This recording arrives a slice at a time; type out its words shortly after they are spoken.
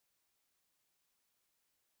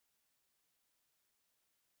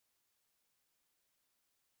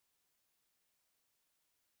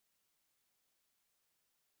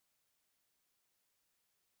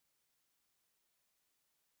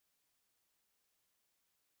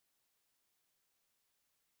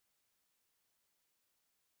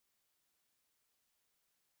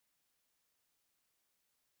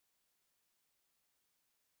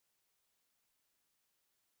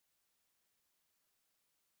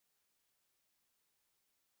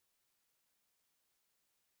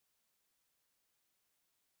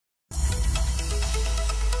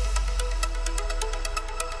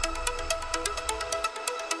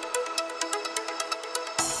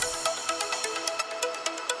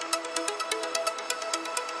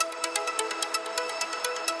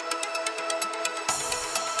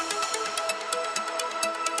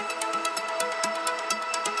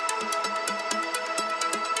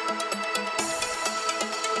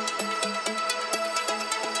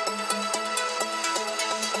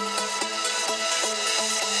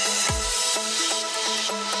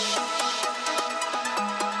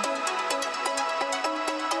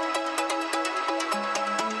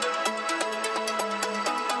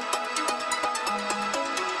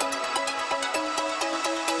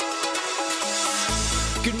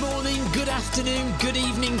afternoon, good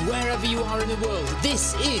evening, wherever you are in the world.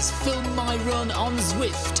 This is Film My Run on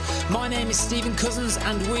Zwift. My name is Stephen Cousins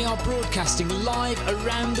and we are broadcasting live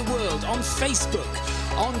around the world on Facebook,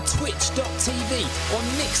 on twitch.tv, on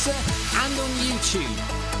Mixer and on YouTube.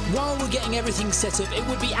 While we're getting everything set up, it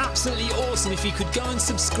would be absolutely awesome if you could go and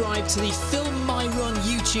subscribe to the Film My Run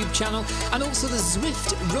YouTube channel and also the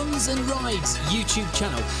Zwift Runs and Rides YouTube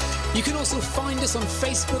channel. You can also find us on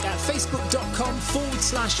Facebook at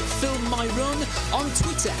facebook.com/filmmyrun, on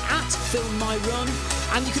Twitter at filmmyrun,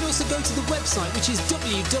 and you can also go to the website, which is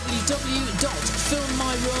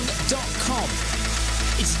www.filmmyrun.com.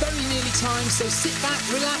 It's very nearly time, so sit back,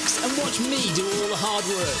 relax and watch me do all the hard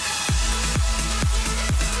work.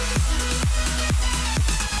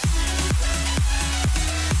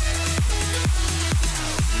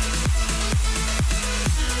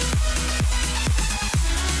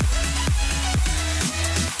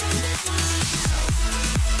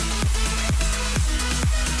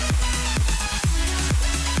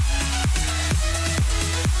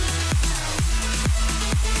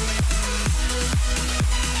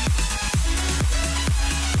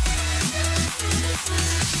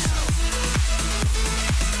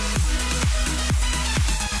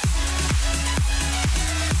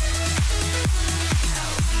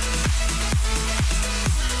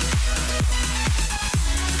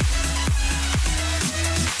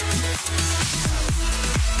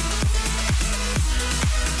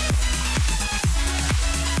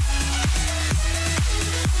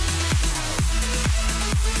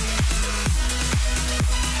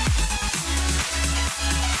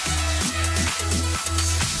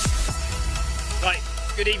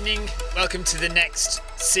 Good evening, welcome to the next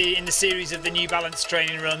in the series of the New Balance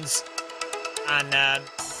training runs, and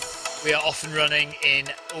we are off and running in,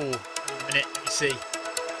 a minute, let me see, is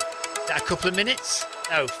that a couple of minutes?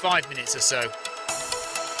 No, 5 minutes or so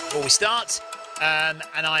before we start, and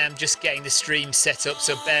I am just getting the stream set up,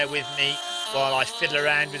 so bear with me while I fiddle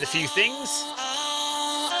around with a few things.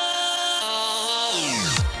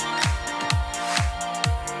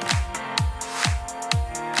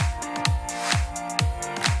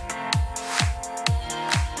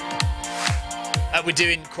 We're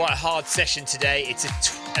doing quite a hard session today. It's a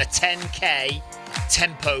 10k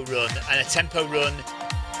tempo run, and a tempo run,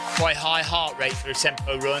 quite high heart rate for a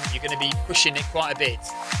tempo run. You're going to be pushing it quite a bit.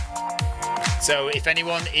 So if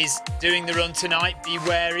anyone is doing the run tonight, be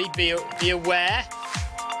wary, be aware.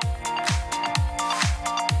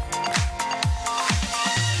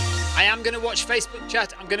 I am going to watch Facebook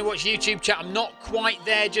chat. I'm going to watch YouTube chat. I'm not quite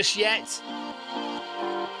there just yet.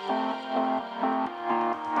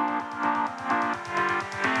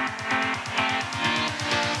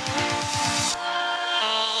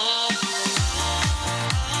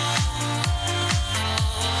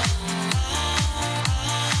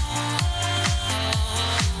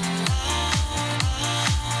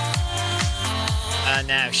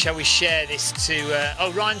 Now, shall we share this to...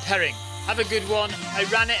 Ryan Perring, have a good one. I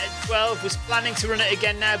ran it at 12, was planning to run it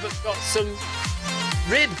again now, but got some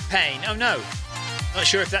rib pain. Oh, no. Not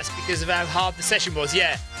sure if that's because of how hard the session was.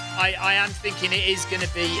 Yeah, I am thinking it is going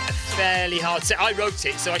to be a fairly hard session. I wrote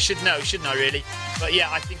it, so I should know, shouldn't I, really? But,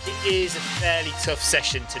 yeah, I think it is a fairly tough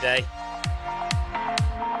session today.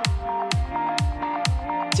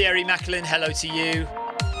 Thierry Macklin, hello to you.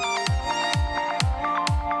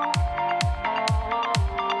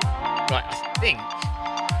 Right,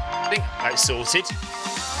 I think that's sorted.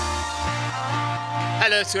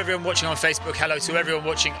 Hello to everyone watching on Facebook. Hello to everyone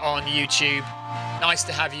watching on YouTube. Nice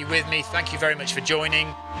to have you with me. Thank you very much for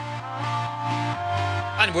joining.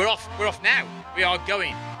 And we're off. We're off now. We are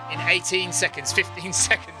going in 18 seconds, 15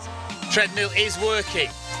 seconds. Treadmill is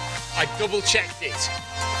working. I double checked it.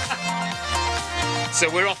 So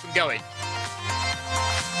we're off and going.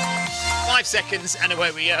 5 seconds and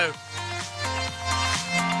away we go.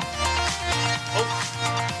 Oh.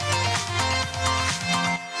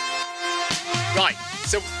 Right,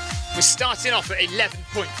 so we're starting off at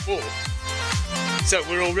 11.4, so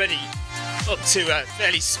we're already up to a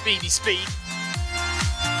fairly speedy speed.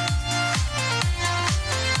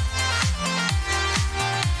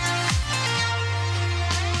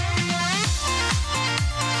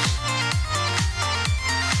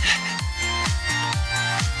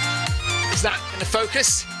 Is that going to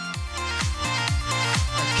focus?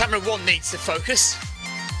 Camera 1 needs to focus.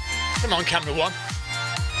 Come on, camera 1.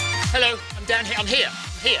 Hello, I'm down here. I'm here.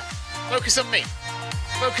 Focus on me.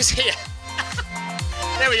 Focus here.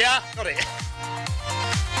 There we are. Got it.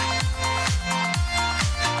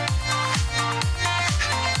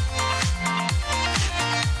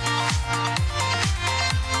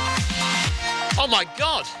 Oh my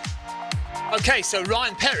God. Okay, so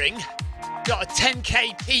Ryan Perring got a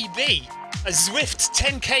 10k PB, a Zwift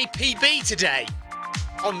 10k PB today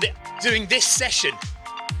on doing this session.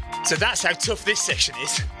 So that's how tough this session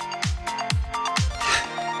is.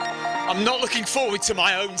 I'm not looking forward to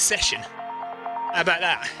my own session. How about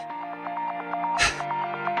that?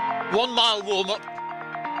 1 mile warm up.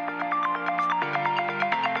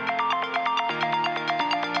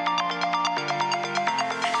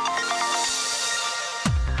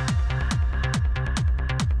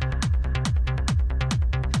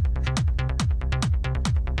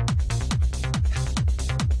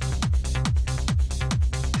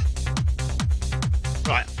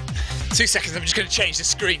 Right, 2 seconds, I'm just going to change the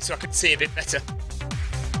screen so I can see a bit better.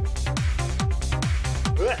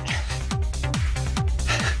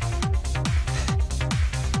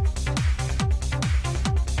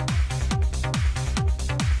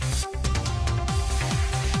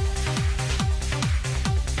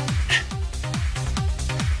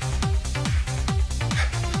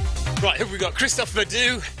 Right, here we got Christophe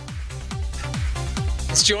Verdu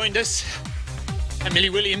has joined us. Emily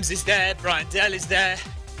Williams is there, Brian Dell is there,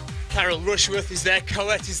 Carol Rushworth is there,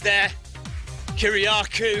 Coet is there,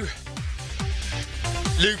 Kiriakou,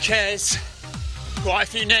 Lucas, quite a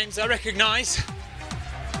few names I recognise,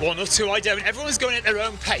 1 or 2 I don't. Everyone's going at their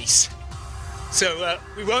own pace, so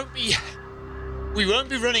we won't be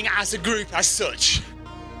running as a group as such.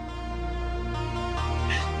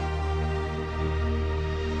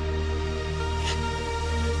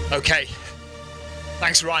 Okay,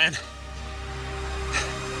 thanks Ryan.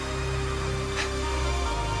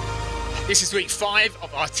 This is week 5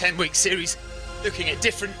 of our 10-week series looking at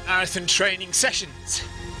different marathon training sessions.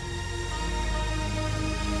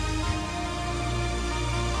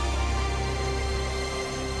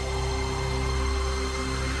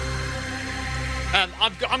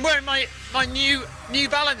 I'm wearing my New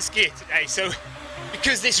Balance gear today, so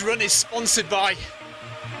because this run is sponsored by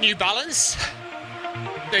New Balance,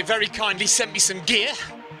 they very kindly sent me some gear.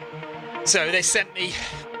 So they sent me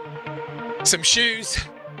some shoes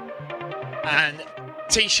and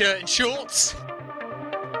t-shirt and shorts.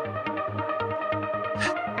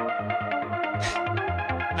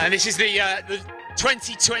 And this is the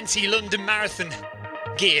 2020 London Marathon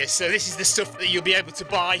gear. So this is the stuff that you'll be able to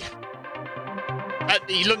buy at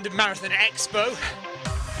the London Marathon Expo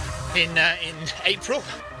in April.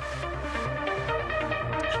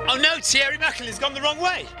 Oh no, Thierry Macklin's gone the wrong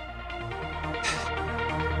way.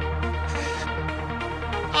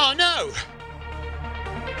 Oh no.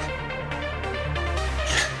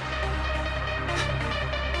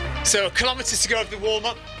 So kilometres to go of the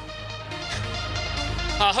warm-up.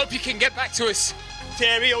 I hope you can get back to us,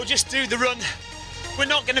 Thierry, or just do the run. We're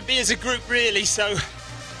not going to be as a group really, so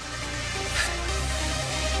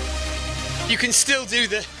you can still do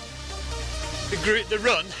the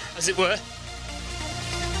run, as it were.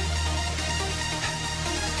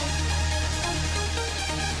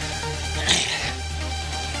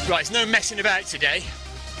 Right, there's no messing about today.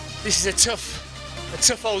 This is a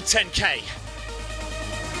tough old 10k.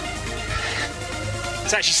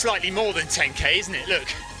 It's actually slightly more than 10k, isn't it? Look.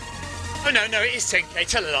 Oh no, it is 10k,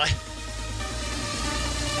 tell a lie.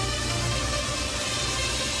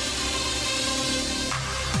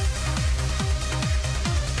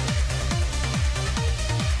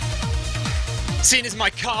 Seeing as my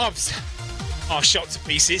calves are shot to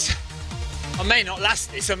pieces, I may not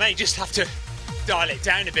last this. I may just have to dial it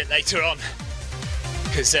down a bit later on,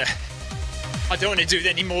 because I don't want to do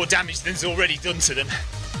any more damage than's already done to them.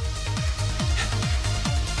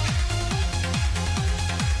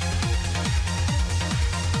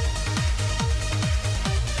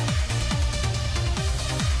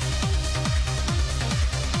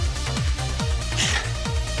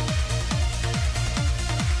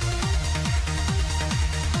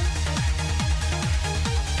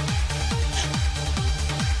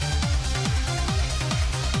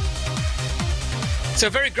 So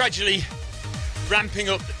very gradually ramping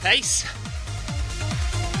up the pace,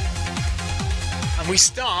 and we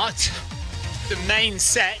start the main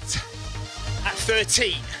set at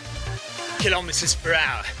 13 kilometers per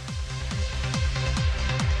hour.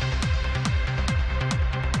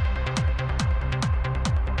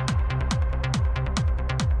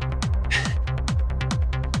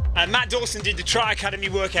 Matt Dawson did the Tri Academy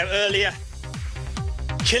workout earlier.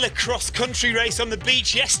 Killer cross-country race on the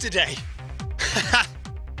beach yesterday.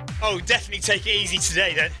 Oh, definitely take it easy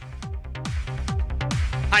today then.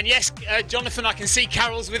 And yes, Jonathan, I can see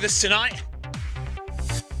Carol's with us tonight.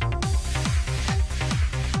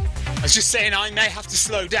 I was just saying I may have to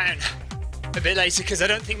slow down a bit later because I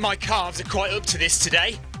don't think my calves are quite up to this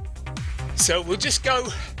today. So we'll just go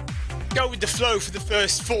go with the flow for the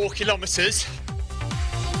first 4 kilometres,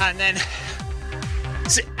 and then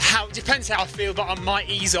it depends how I feel, but I might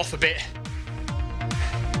ease off a bit.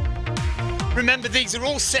 Remember, these are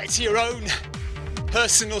all set to your own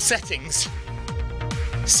personal settings,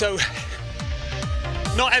 so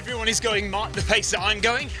not everyone is going the pace that I'm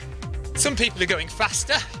going. Some people are going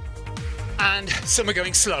faster and some are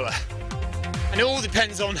going slower, and it all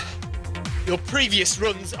depends on your previous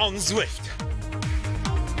runs on Zwift,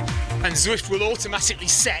 and Zwift will automatically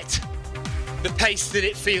set the pace that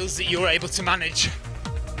it feels that you're able to manage.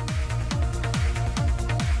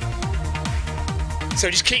 So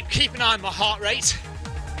just keep an eye on my heart rate,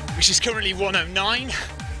 which is currently 109.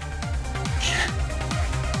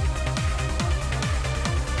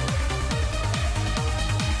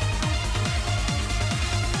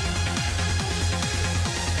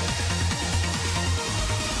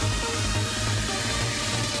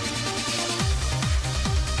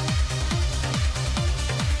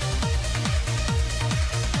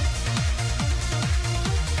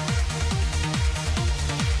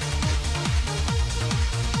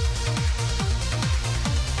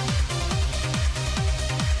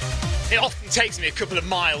 It often takes me a couple of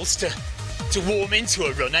miles to warm into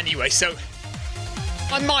a run anyway, so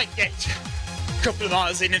I might get a couple of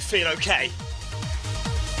miles in and feel okay.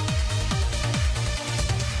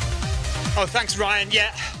 Oh, thanks, Ryan.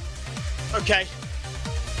 Yeah. Okay.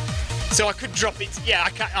 So I could drop it. Yeah,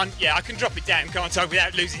 I can drop it down, can't I,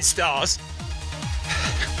 without losing stars?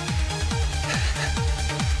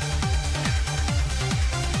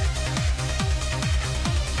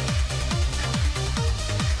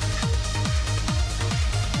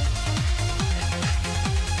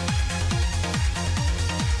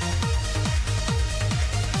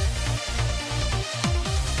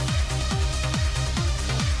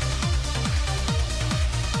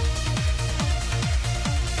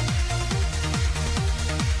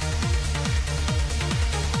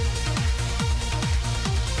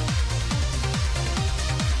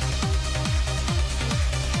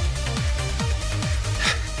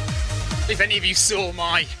 If any of you saw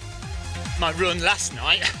my run last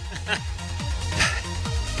night,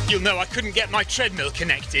 you'll know I couldn't get my treadmill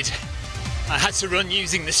connected. I had to run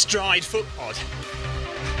using the Stride foot pod.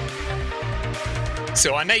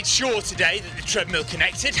 So I made sure today that the treadmill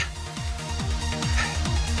connected.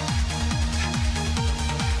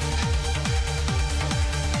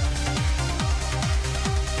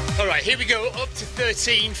 All right, here we go, up to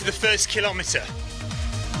 13 for the first kilometre,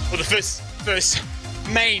 or the first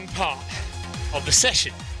main part of the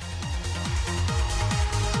session.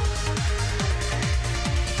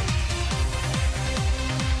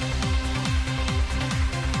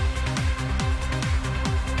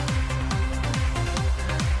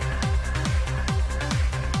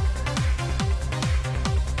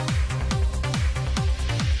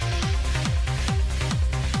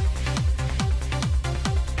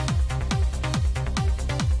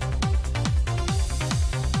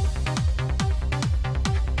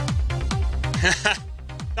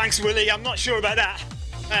 Thanks, Willie. I'm not sure about that.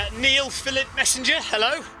 Neil Philip Messenger,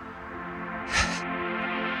 hello.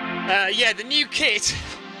 Yeah, the new kit.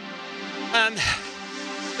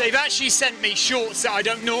 They've actually sent me shorts that I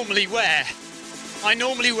don't normally wear. I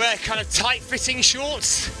normally wear kind of tight-fitting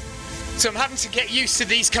shorts, so I'm having to get used to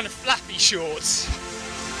these kind of flappy shorts.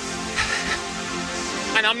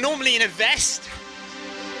 And I'm normally in a vest,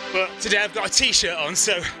 but today I've got a t-shirt on,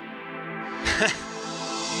 so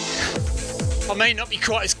I may not be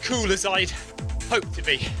quite as cool as I'd hoped to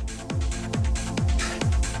be.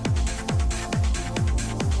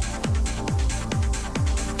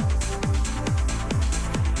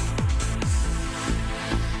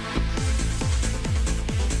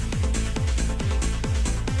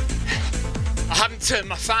 I haven't turned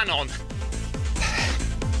my fan on.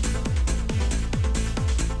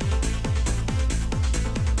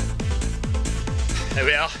 There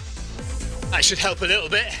we are. That should help a little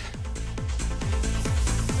bit.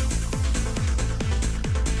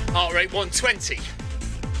 Heart rate 120.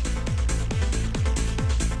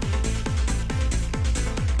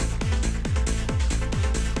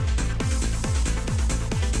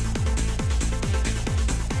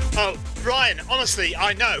 Oh, Ryan, honestly,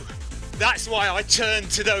 I know. That's why I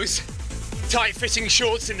turned to those tight-fitting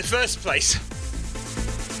shorts in the first place.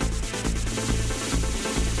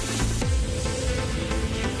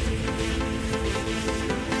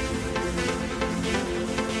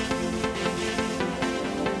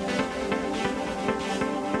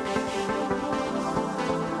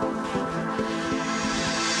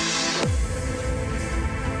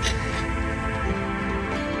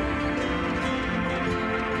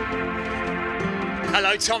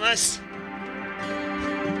 Hello, Thomas.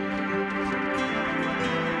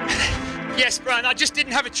 Yes, Brian, I just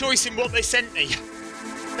didn't have a choice in what they sent me.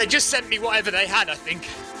 They just sent me whatever they had, I think.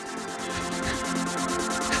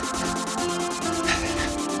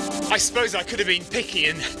 I suppose I could have been picky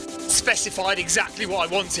and specified exactly what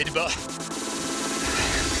I wanted, but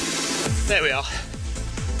there we are.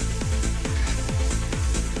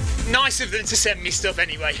 Nice of them to send me stuff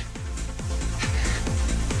anyway.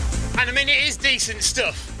 And I mean, it is decent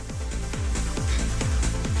stuff.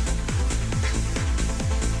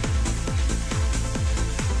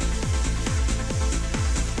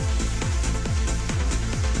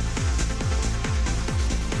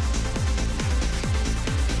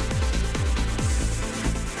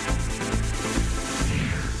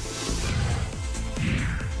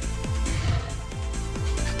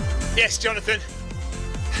 Yes, Jonathan.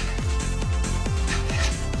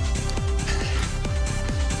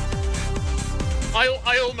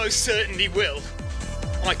 I almost certainly will.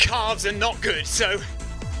 My calves are not good, so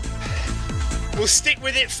we'll stick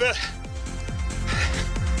with it for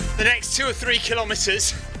the next 2 or 3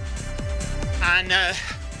 kilometres and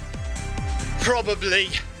probably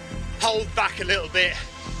hold back a little bit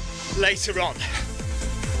later on.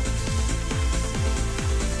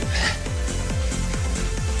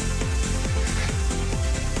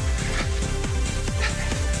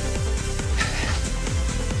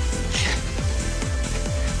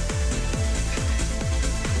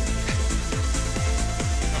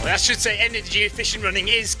 I should say energy efficient running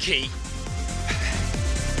is key.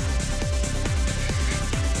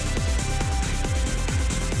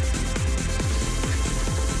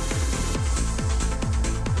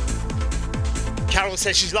 Carol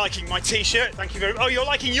says she's liking my t-shirt. Thank you very much. Oh, you're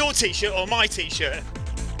liking your t-shirt or my t-shirt?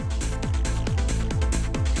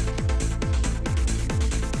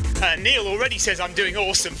 Neil already says I'm doing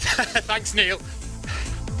awesome. Thanks, Neil.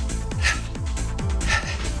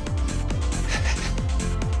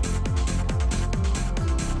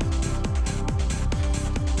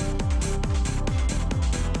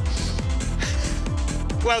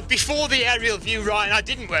 Well, before the aerial view, Ryan, I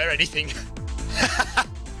didn't wear anything.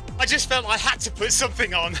 I just felt I had to put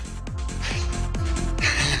something on.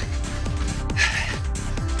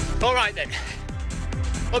 All right then,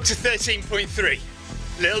 up to 13.3,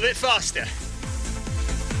 a little bit faster.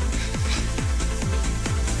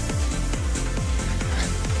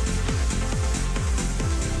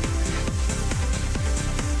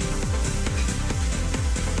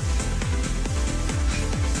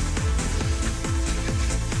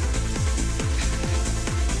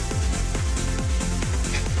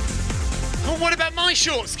 What about my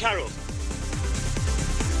shorts, Carol?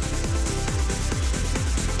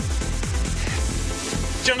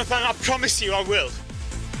 Jonathan, I promise you I will.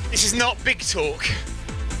 This is not big talk.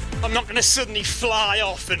 I'm not going to suddenly fly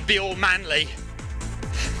off and be all manly.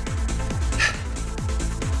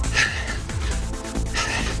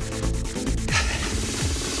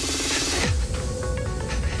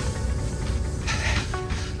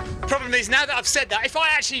 Problem is, now that I've said that, if I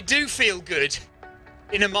actually do feel good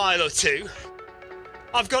in a mile or two,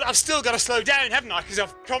 I've still got to slow down, haven't I? Because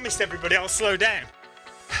I've promised everybody I'll slow down.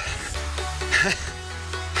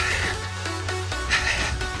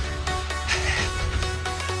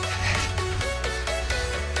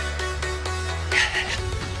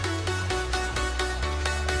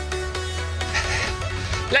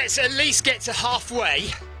 Let's at least get to halfway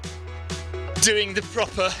doing the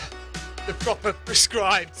proper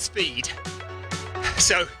prescribed speed.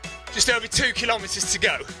 So just over 2 kilometres to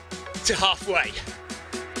go to halfway.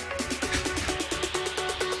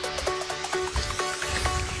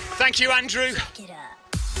 Thank you, Andrew.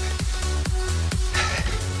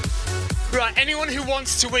 Right, anyone who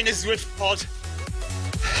wants to win a Zwift pod,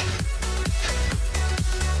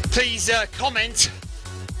 please comment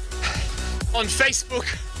on Facebook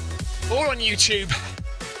or on YouTube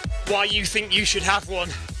why you think you should have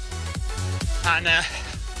one, and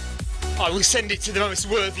I will send it to the most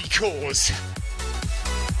worthy cause.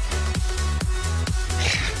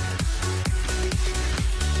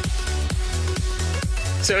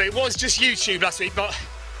 So it was just YouTube last week, but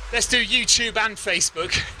let's do YouTube and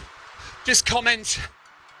Facebook. Just comment,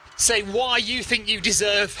 say why you think you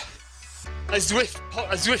deserve a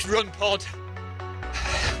Zwift run pod,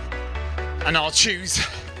 and I'll choose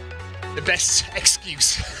the best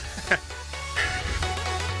excuse.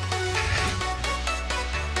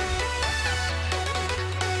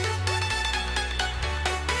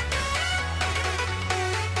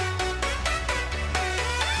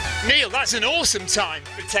 Neil, that's an awesome time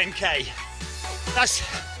for 10k.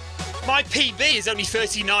 My PB is only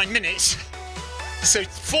 39 minutes, so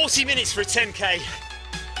 40 minutes for a 10k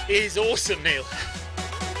is awesome, Neil.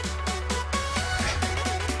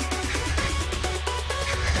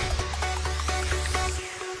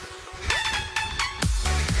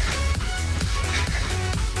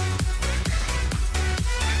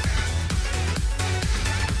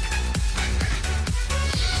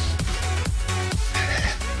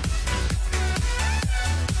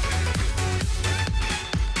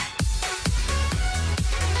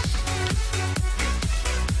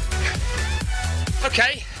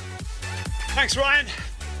 Okay, thanks Ryan.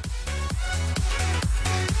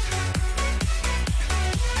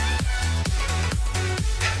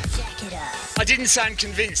 I didn't sound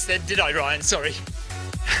convinced then, did I, Ryan? Sorry.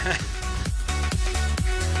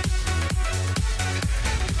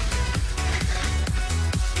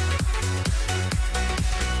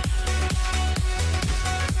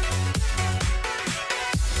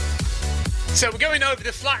 So we're going over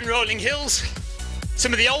the flat and rolling hills,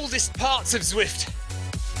 some of the oldest parts of Zwift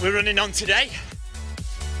we're running on today.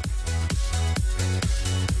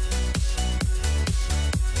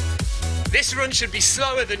 This run should be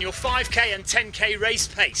slower than your 5k and 10k race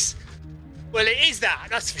pace. Well, it is that,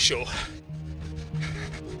 that's for sure.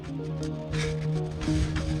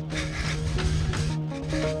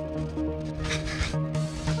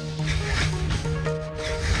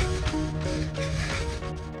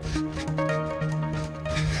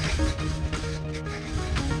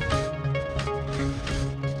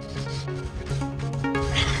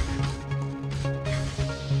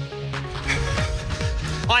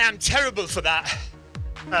 I am terrible for that,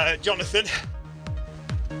 Jonathan.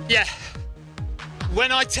 Yeah,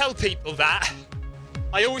 when I tell people that,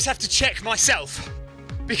 I always have to check myself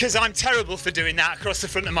because I'm terrible for doing that across the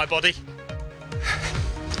front of my body.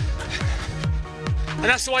 And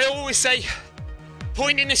that's why I always say,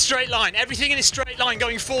 point in a straight line, everything in a straight line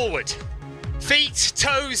going forward. Feet,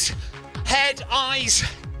 toes, head, eyes,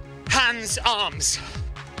 hands, arms.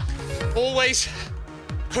 Always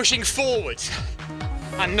pushing forward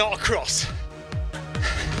and not across.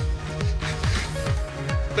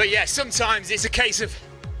 But yeah, sometimes it's a case of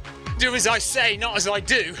do as I say, not as I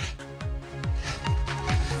do.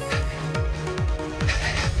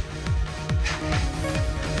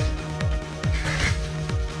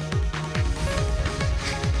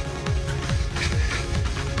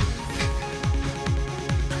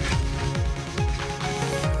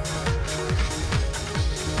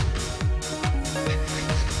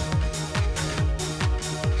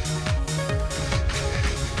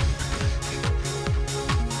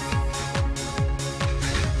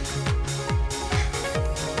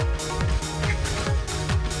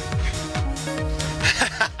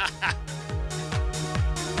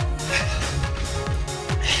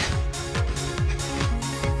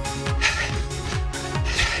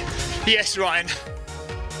 Yes, Ryan,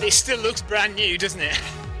 it still looks brand new, doesn't it?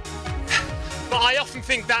 But I often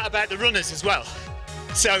think that about the runners as well.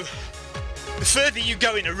 So, the further you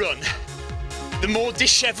go in a run, the more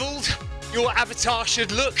dishevelled your avatar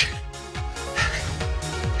should look.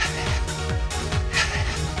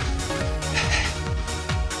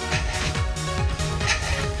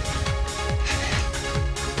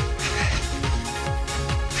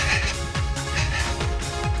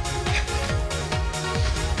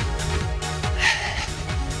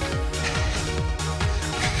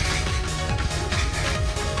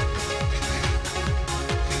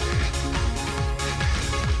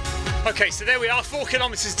 Okay, so there we are, 4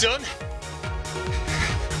 kilometres done.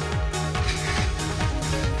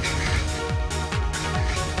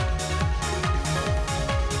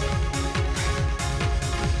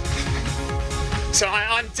 So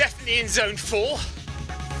I'm definitely in zone 4.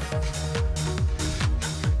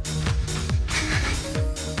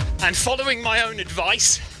 And following my own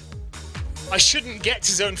advice, I shouldn't get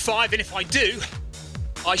to zone 5, and if I do,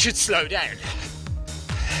 I should slow down.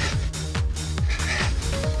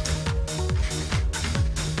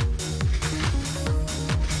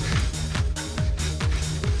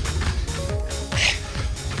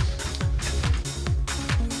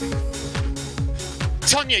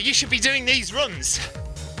 Tonya, you should be doing these runs.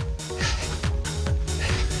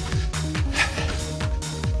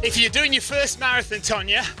 If you're doing your first marathon,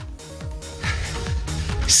 Tonya,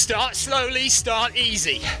 start slowly, start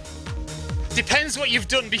easy. Depends what you've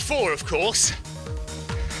done before, of course.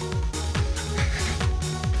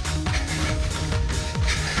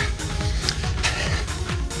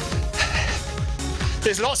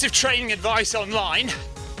 There's lots of training advice online.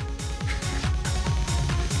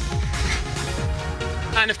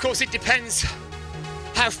 And of course it depends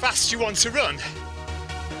how fast you want to run.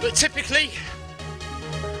 But typically,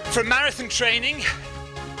 for marathon training,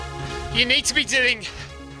 you need to be doing,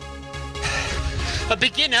 a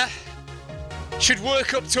beginner should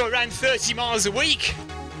work up to around 30 miles a week.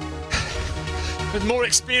 With more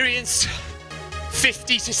experience,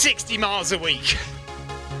 50 to 60 miles a week.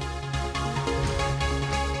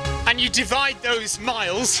 And you divide those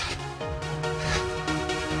miles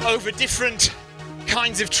over different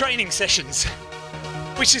kinds of training sessions,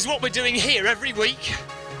 which is what we're doing here every week.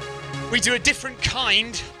 We do a different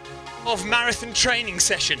kind of marathon training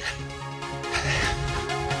session.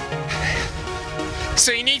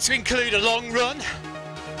 So you need to include a long run,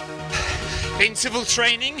 interval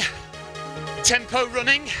training, tempo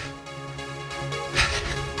running,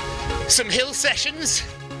 some hill sessions.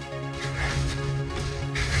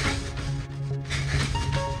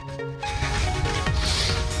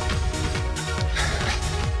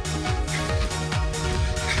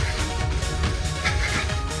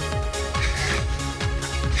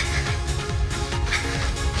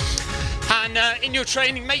 And in your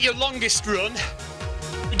training, make your longest run.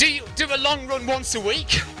 Do a long run once a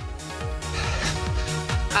week,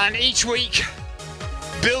 and each week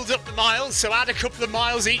build up the miles, so add a couple of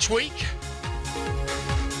miles each week.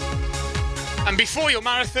 And before your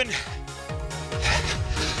marathon,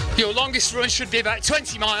 your longest run should be about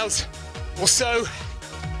 20 miles or so,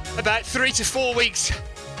 about 3 to 4 weeks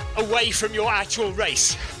away from your actual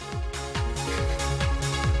race.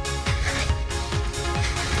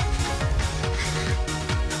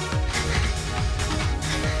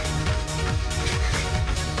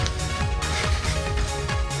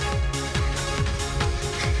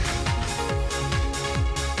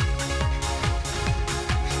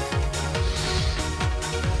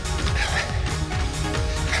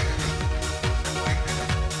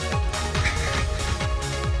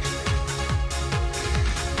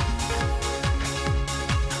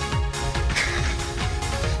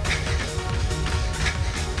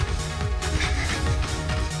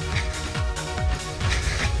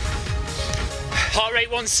 Heart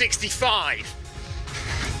rate 165.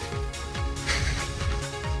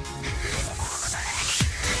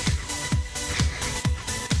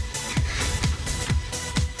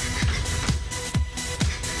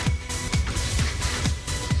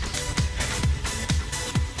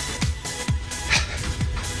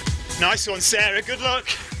 Nice one, Sarah, good luck.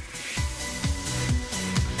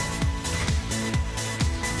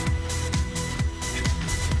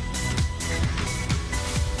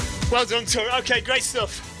 Well done, Tor. Okay, great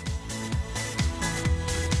stuff.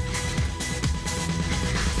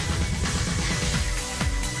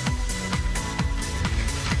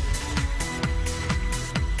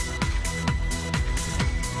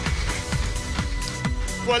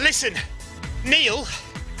 Well, listen, Neil,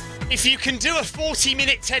 if you can do a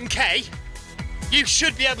 40-minute 10K, you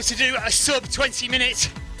should be able to do a sub 20-minute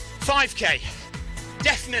 5K.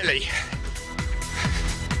 Definitely.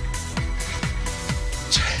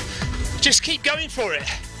 Just keep going for it,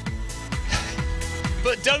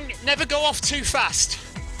 but never go off too fast.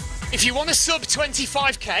 If you want to sub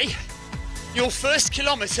 25k, your first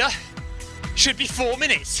kilometre should be 4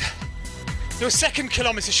 minutes. Your second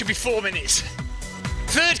kilometre should be 4 minutes.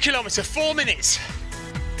 Third kilometre, 4 minutes.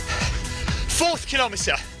 Fourth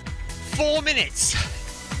kilometre, 4 minutes.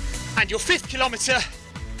 And your fifth kilometre,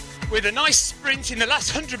 with a nice sprint in the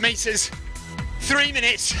last 100 metres, 3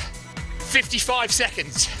 minutes, 55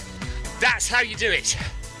 seconds. That's how you do it.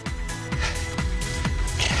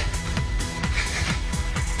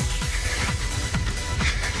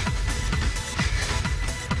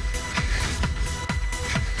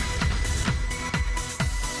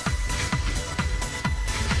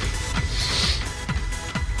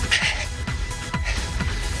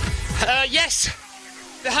 Yes,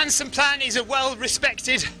 the Hansen plan is a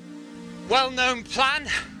well-respected, well-known plan.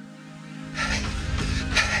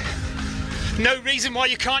 No reason why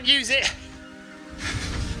you can't use it.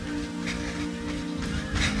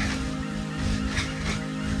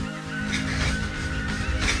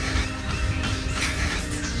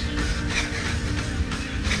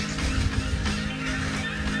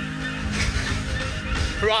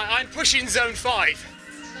 Right, I'm pushing zone 5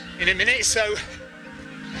 in a minute, so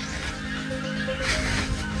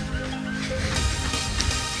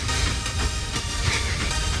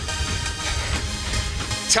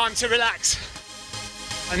time to relax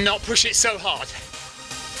and not push it so hard.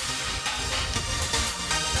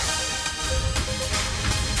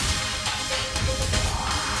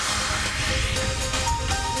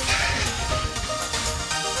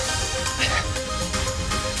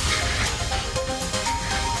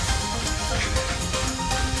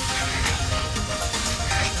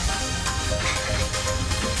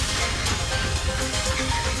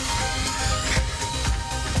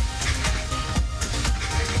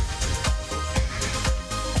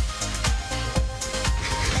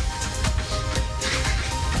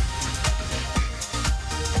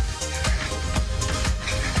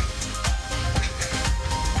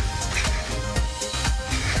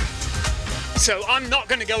 So I'm not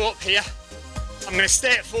going to go up here. I'm going to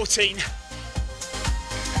stay at 14.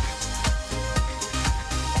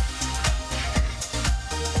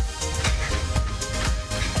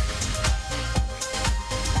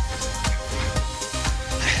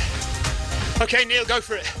 Okay, Neil, go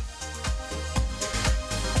for it.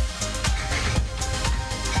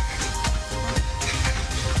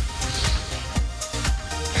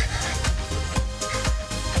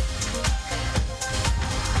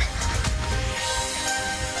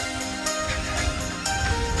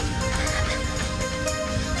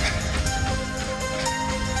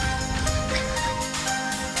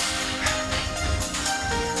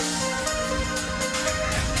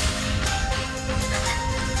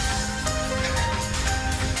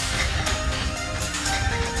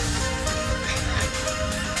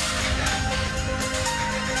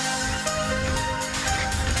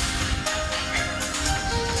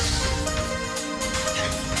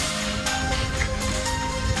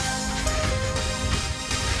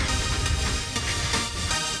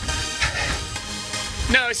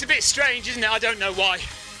 No, it's a bit strange, isn't it? I don't know why.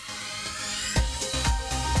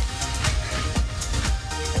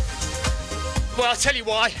 Well, I'll tell you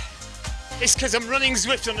why. It's because I'm running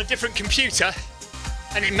Zwift on a different computer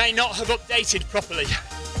and it may not have updated properly.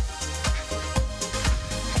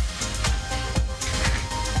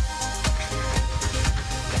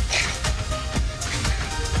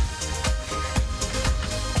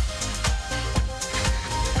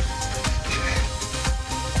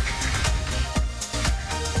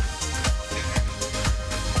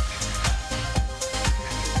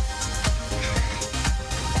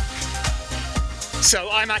 So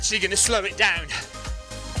I'm actually going to slow it down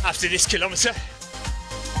after this kilometre.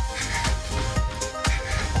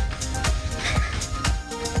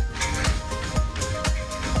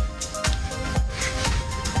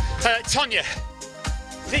 Tonya.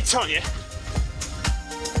 Is it Tonya?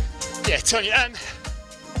 Yeah, Tonya.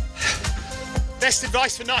 Best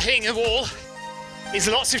advice for not hitting a wall is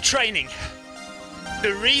lots of training.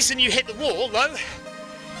 The reason you hit the wall, though,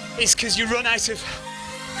 is because you run out of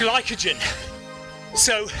glycogen.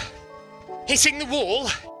 So, hitting the wall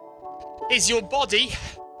is your body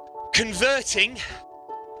converting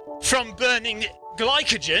from burning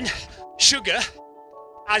glycogen, sugar,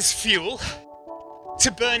 as fuel, to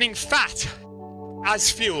burning fat as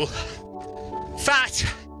fuel. Fat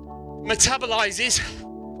metabolizes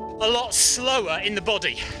a lot slower in the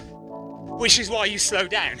body, which is why you slow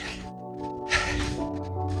down.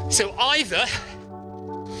 So either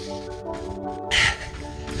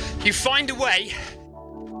you find a way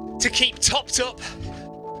to keep topped up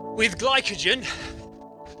with glycogen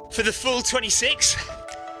for the full 26,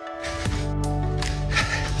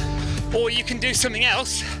 or you can do something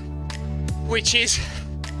else, which is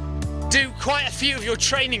do quite a few of your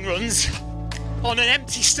training runs on an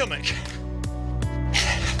empty stomach.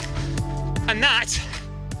 And that,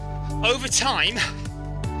 over time,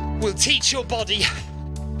 will teach your body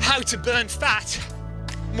how to burn fat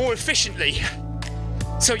more efficiently.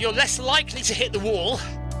 So you're less likely to hit the wall,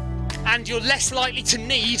 and you're less likely to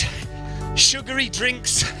need sugary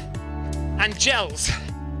drinks and gels,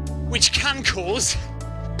 which can cause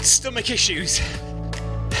stomach issues.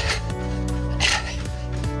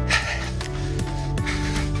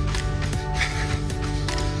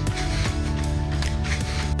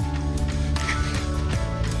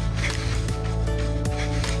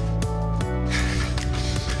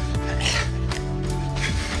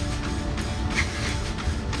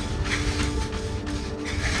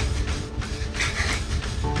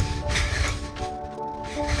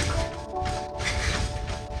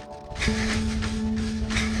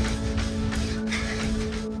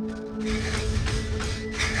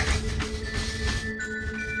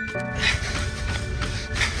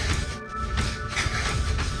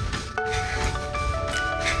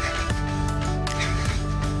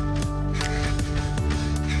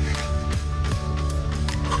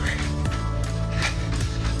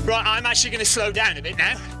 Right, I'm actually going to slow down a bit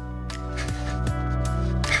now.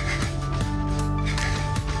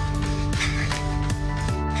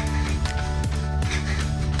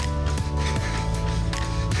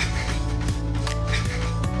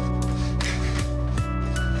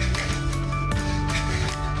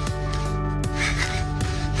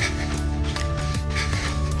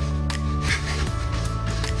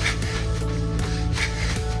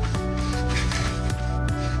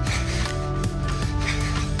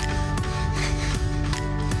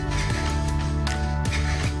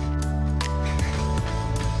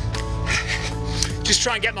 Just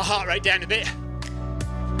try and get my heart rate down a bit.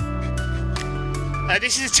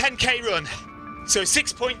 This is a 10k run, so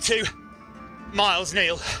 6.2 miles,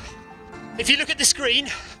 Neil. If you look at the screen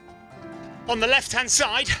on the left hand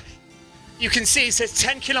side, you can see it says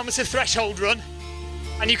 10 kilometre threshold run,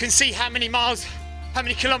 and you can see how many miles, how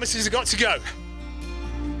many kilometres I've got to go.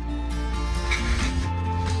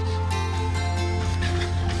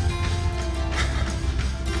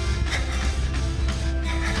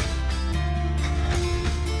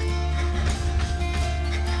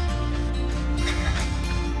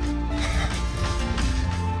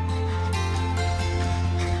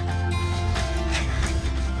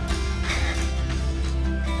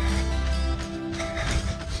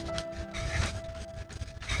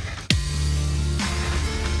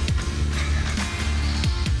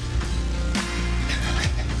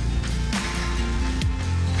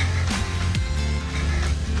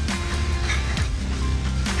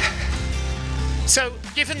 So,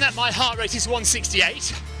 given that my heart rate is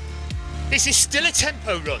 168, this is still a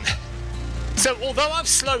tempo run. So, although I've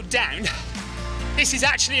slowed down, this is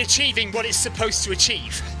actually achieving what it's supposed to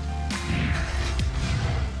achieve.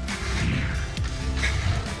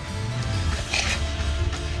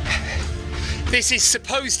 This is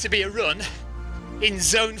supposed to be a run in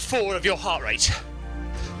zone 4 of your heart rate.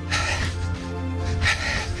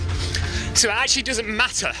 So it actually doesn't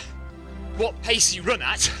matter what pace you run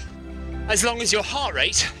at, as long as your heart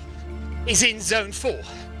rate is in zone 4.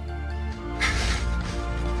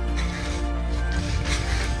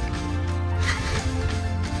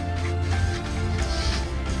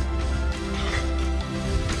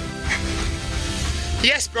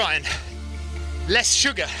 Yes, Brian, less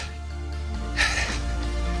sugar.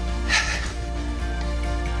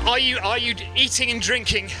 Are you eating and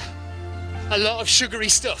drinking a lot of sugary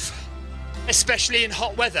stuff, especially in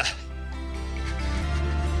hot weather?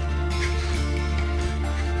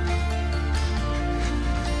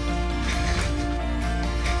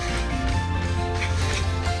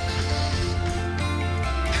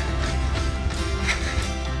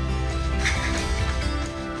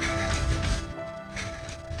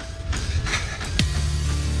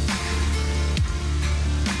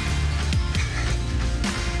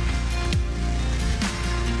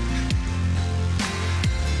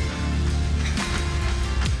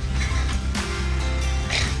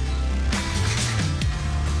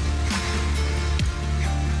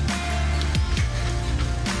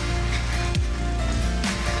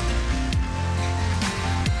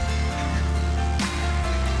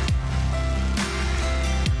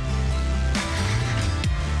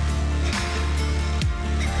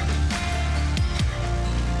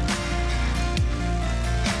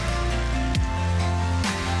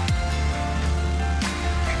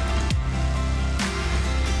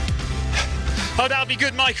 Oh, that'll be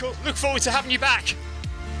good, Michael. Look forward to having you back.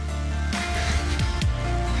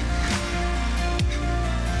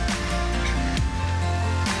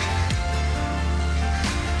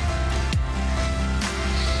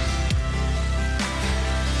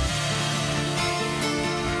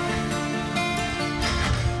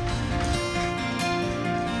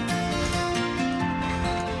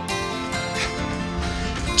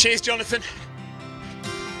 Cheers, Jonathan.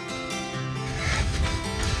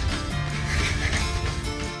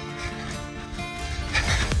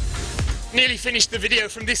 Nearly finished the video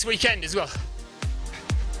from this weekend as well.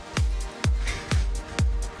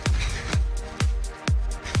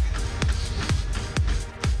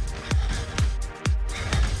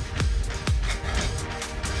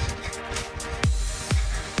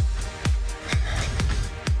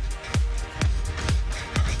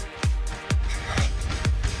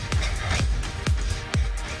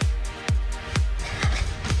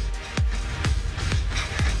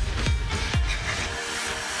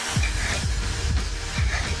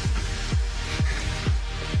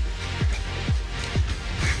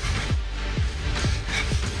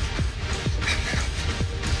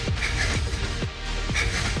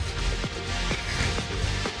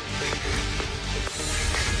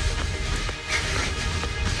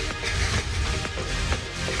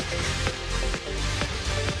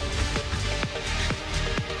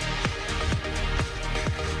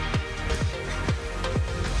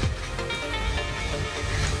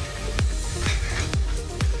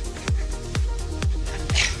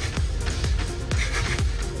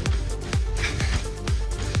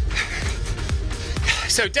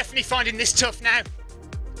 So definitely finding this tough now.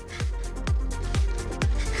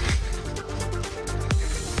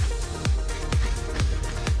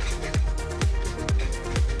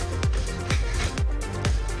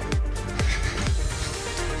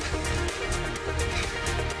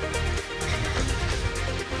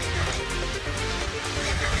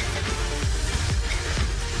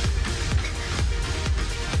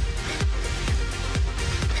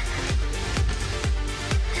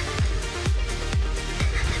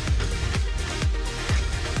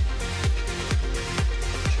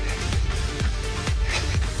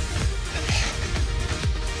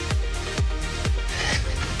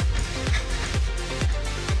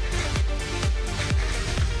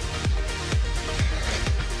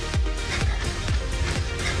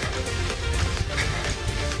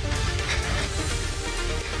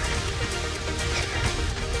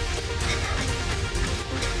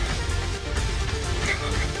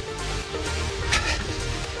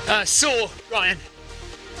 Sore, Ryan.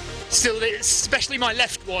 Still, especially my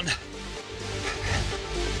left one.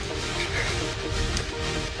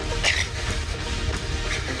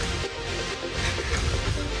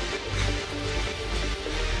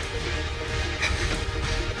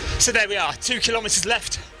 So there we are, 2 kilometres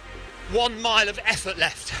left. 1 mile of effort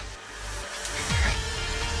left.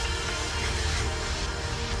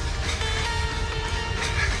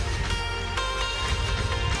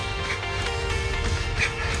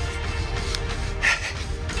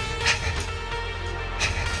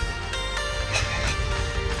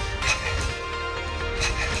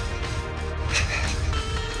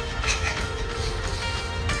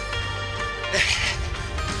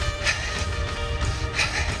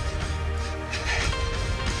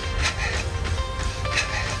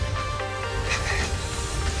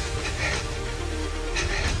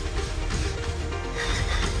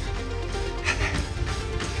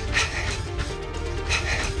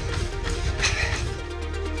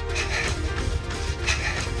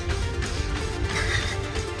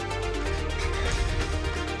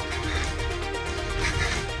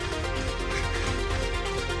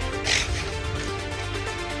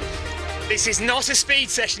 This is not a speed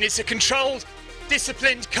session, it's a controlled,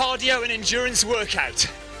 disciplined cardio and endurance workout.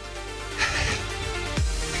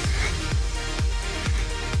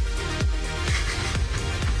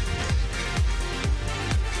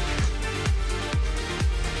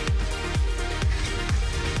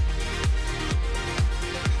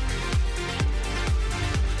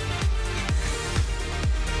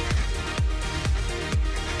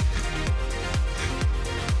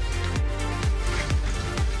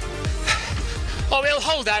 Oh, he'll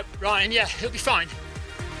hold out, Ryan, yeah, he'll be fine.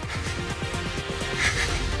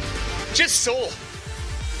 Just sore.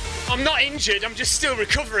 I'm not injured, I'm just still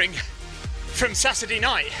recovering from Saturday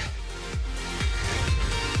night.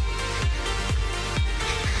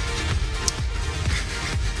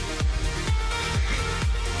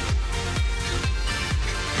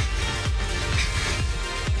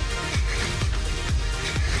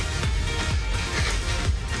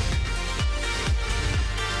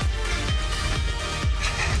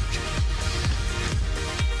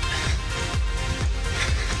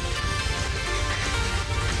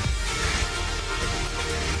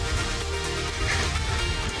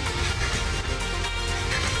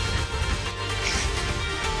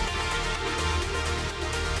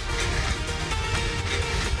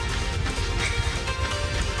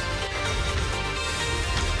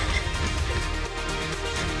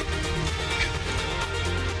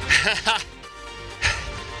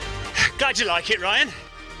 Glad you like it, Ryan.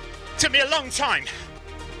 Took me a long time.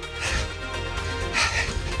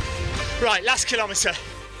 Right, last kilometre.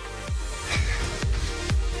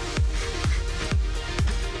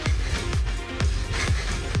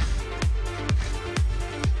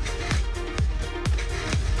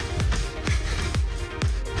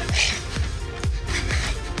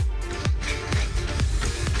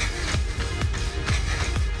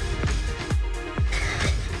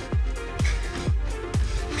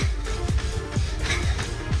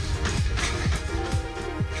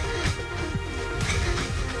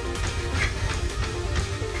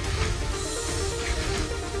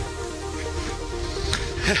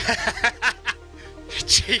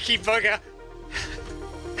 Cheeky bugger.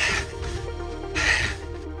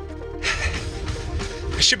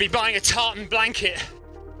 I should be buying a tartan blanket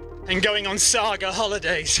and going on saga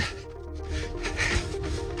holidays.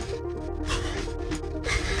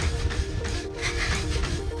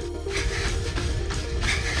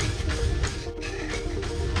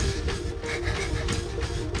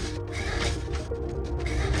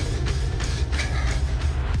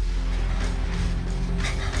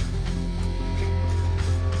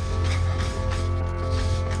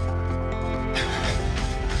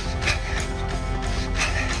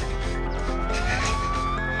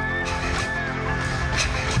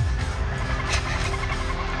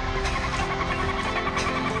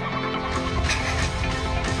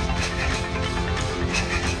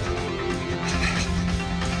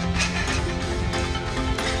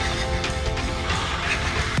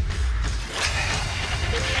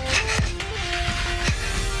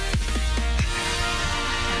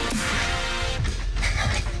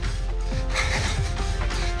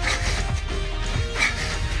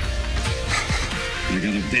 I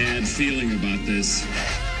got a bad feeling about this.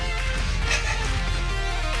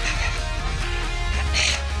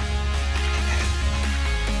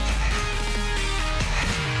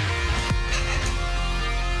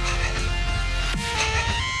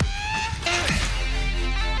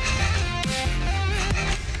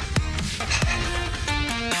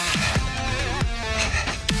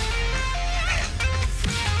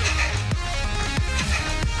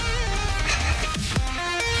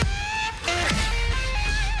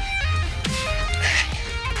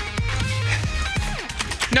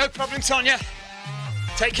 No problem, Tonya.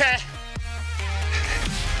 Take care.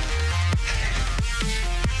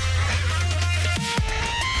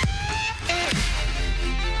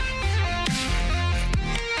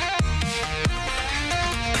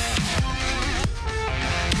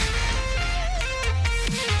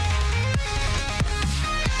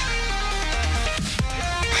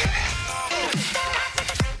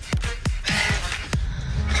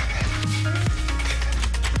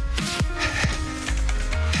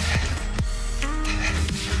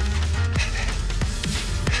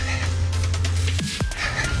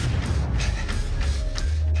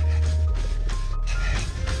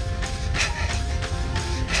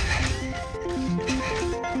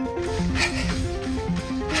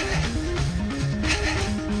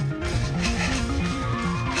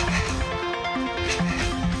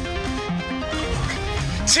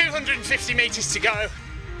 250 metres to go.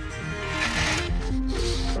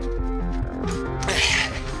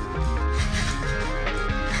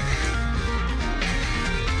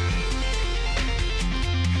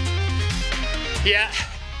 Yeah,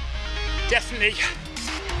 definitely.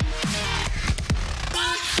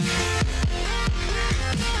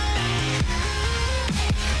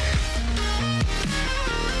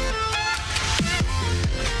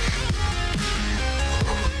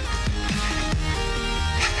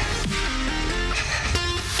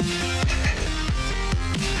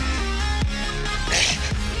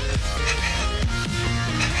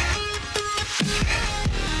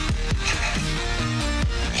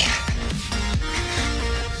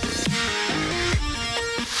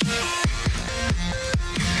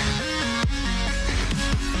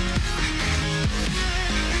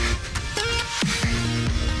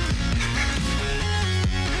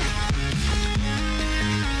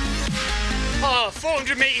 Oh,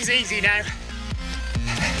 400 metres easy now.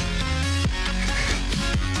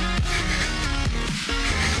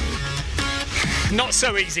 Not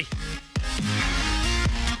so easy.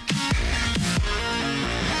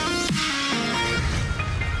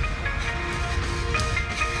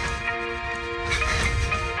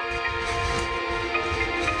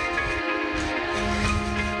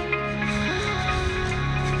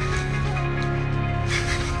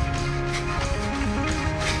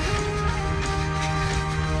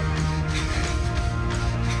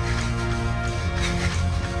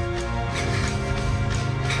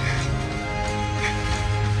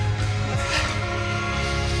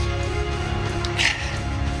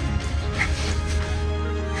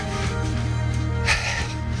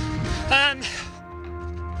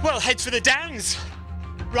 Well, head for the downs,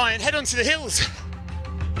 Ryan, head onto the hills,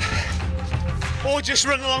 or just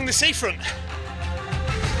run along the seafront.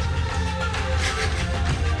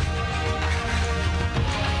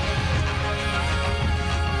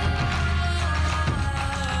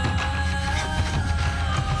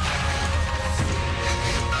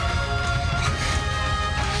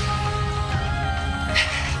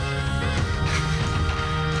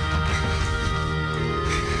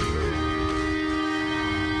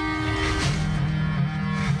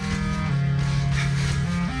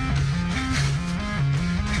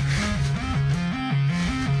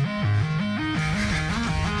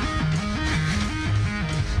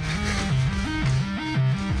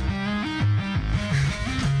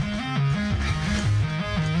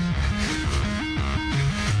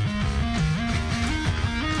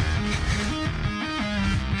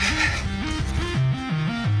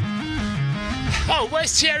 Oh,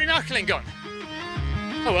 where's Thierry Marcolin gone?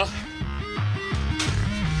 Oh well.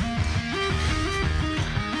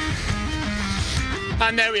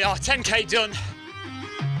 And there we are, 10k done,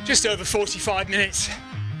 just over 45 minutes.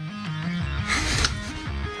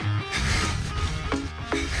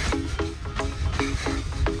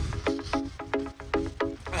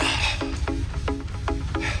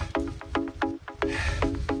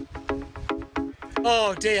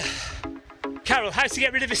 Oh dear. Carol, how to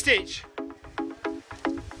get rid of a stitch?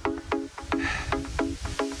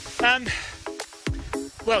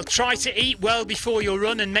 Well, try to eat well before your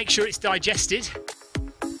run and make sure it's digested.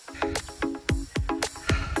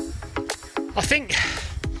 I think,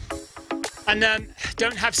 and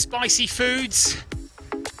don't have spicy foods,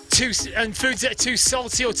 and foods that are too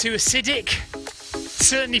salty or too acidic.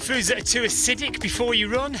 Certainly foods that are too acidic before you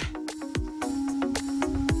run.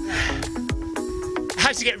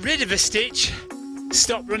 How to get rid of a stitch?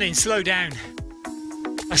 Stop running, slow down.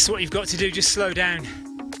 That's what you've got to do, just slow down.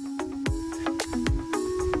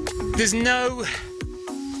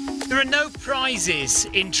 There are no prizes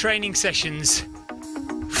in training sessions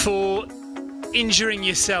for injuring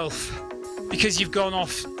yourself because you've gone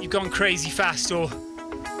crazy fast, or,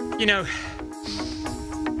 you know,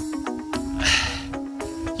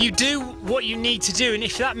 you do what you need to do, and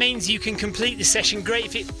if that means you can complete the session,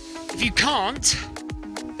 great. If you can't,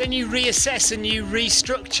 then you reassess and you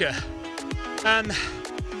restructure.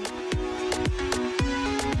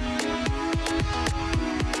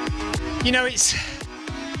 You know, it's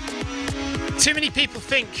too many people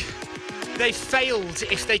think they failed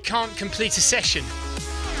if they can't complete a session.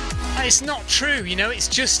 And it's not true, you know, it's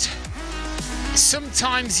just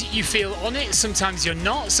sometimes you feel on it, sometimes you're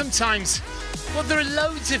not, sometimes, well, there are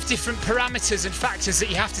loads of different parameters and factors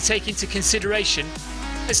that you have to take into consideration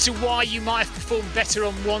as to why you might have performed better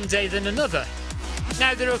on one day than another.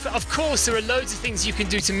 Now, of course, there are loads of things you can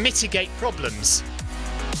do to mitigate problems.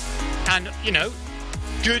 And, you know,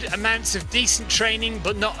 good amounts of decent training,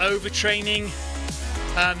 but not overtraining.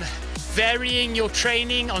 Varying your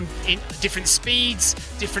training in different speeds,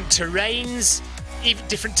 different terrains. even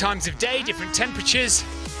different times of day, different temperatures.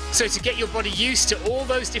 So to get your body used to all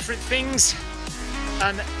those different things,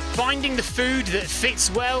 finding the food that fits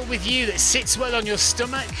well with you, that sits well on your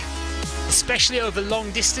stomach, especially over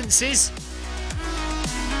long distances,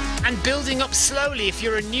 and building up slowly. If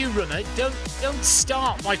you're a new runner, don't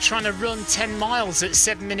start by trying to run 10 miles at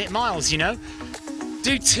 7-minute miles, you know.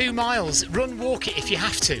 Do 2 miles, walk it if you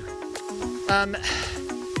have to.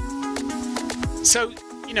 So,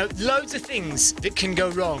 you know, loads of things that can go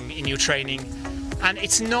wrong in your training, and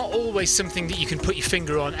it's not always something that you can put your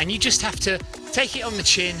finger on, and you just have to take it on the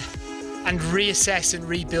chin and reassess and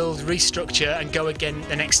rebuild, restructure, and go again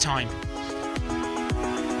the next time.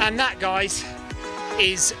 And that, guys,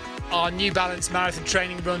 is our New Balance marathon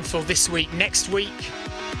training run for this week. Next week,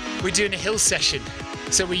 we're doing a hill session,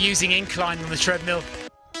 so we're using incline on the treadmill.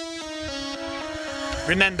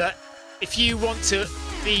 Remember, if you want to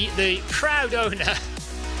be the proud owner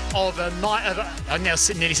of I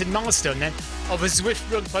nearly said milestone then, of a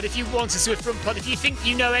Zwift run pod, if you want a Zwift run pod, if you think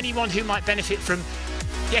you know anyone who might benefit from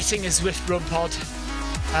getting a Zwift run pod,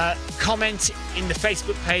 comment in the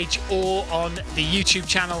Facebook page or on the YouTube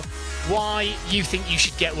channel why you think you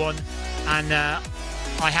should get one, and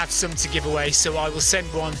I have some to give away, so I will send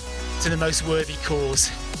one to the most worthy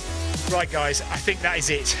cause. Right, guys, I think that is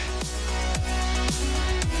it.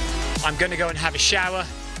 I'm going to go and have a shower,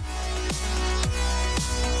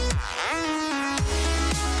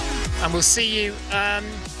 and we'll see you. I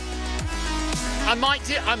might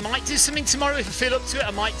do something tomorrow if I feel up to it. I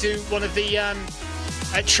might do one of the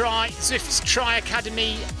Zwift's Tri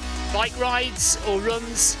Academy bike rides or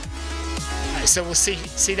runs. So we'll see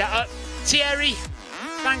that. Thierry,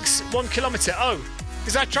 thanks. 1 kilometre. Oh,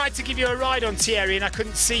 because I tried to give you a ride on Thierry and I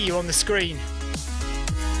couldn't see you on the screen.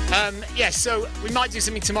 Yeah, so we might do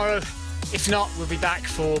something tomorrow. If not, we'll be back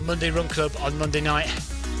for Monday Run Club on Monday night.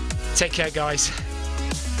 Take care, guys.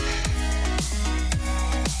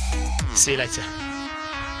 See you later.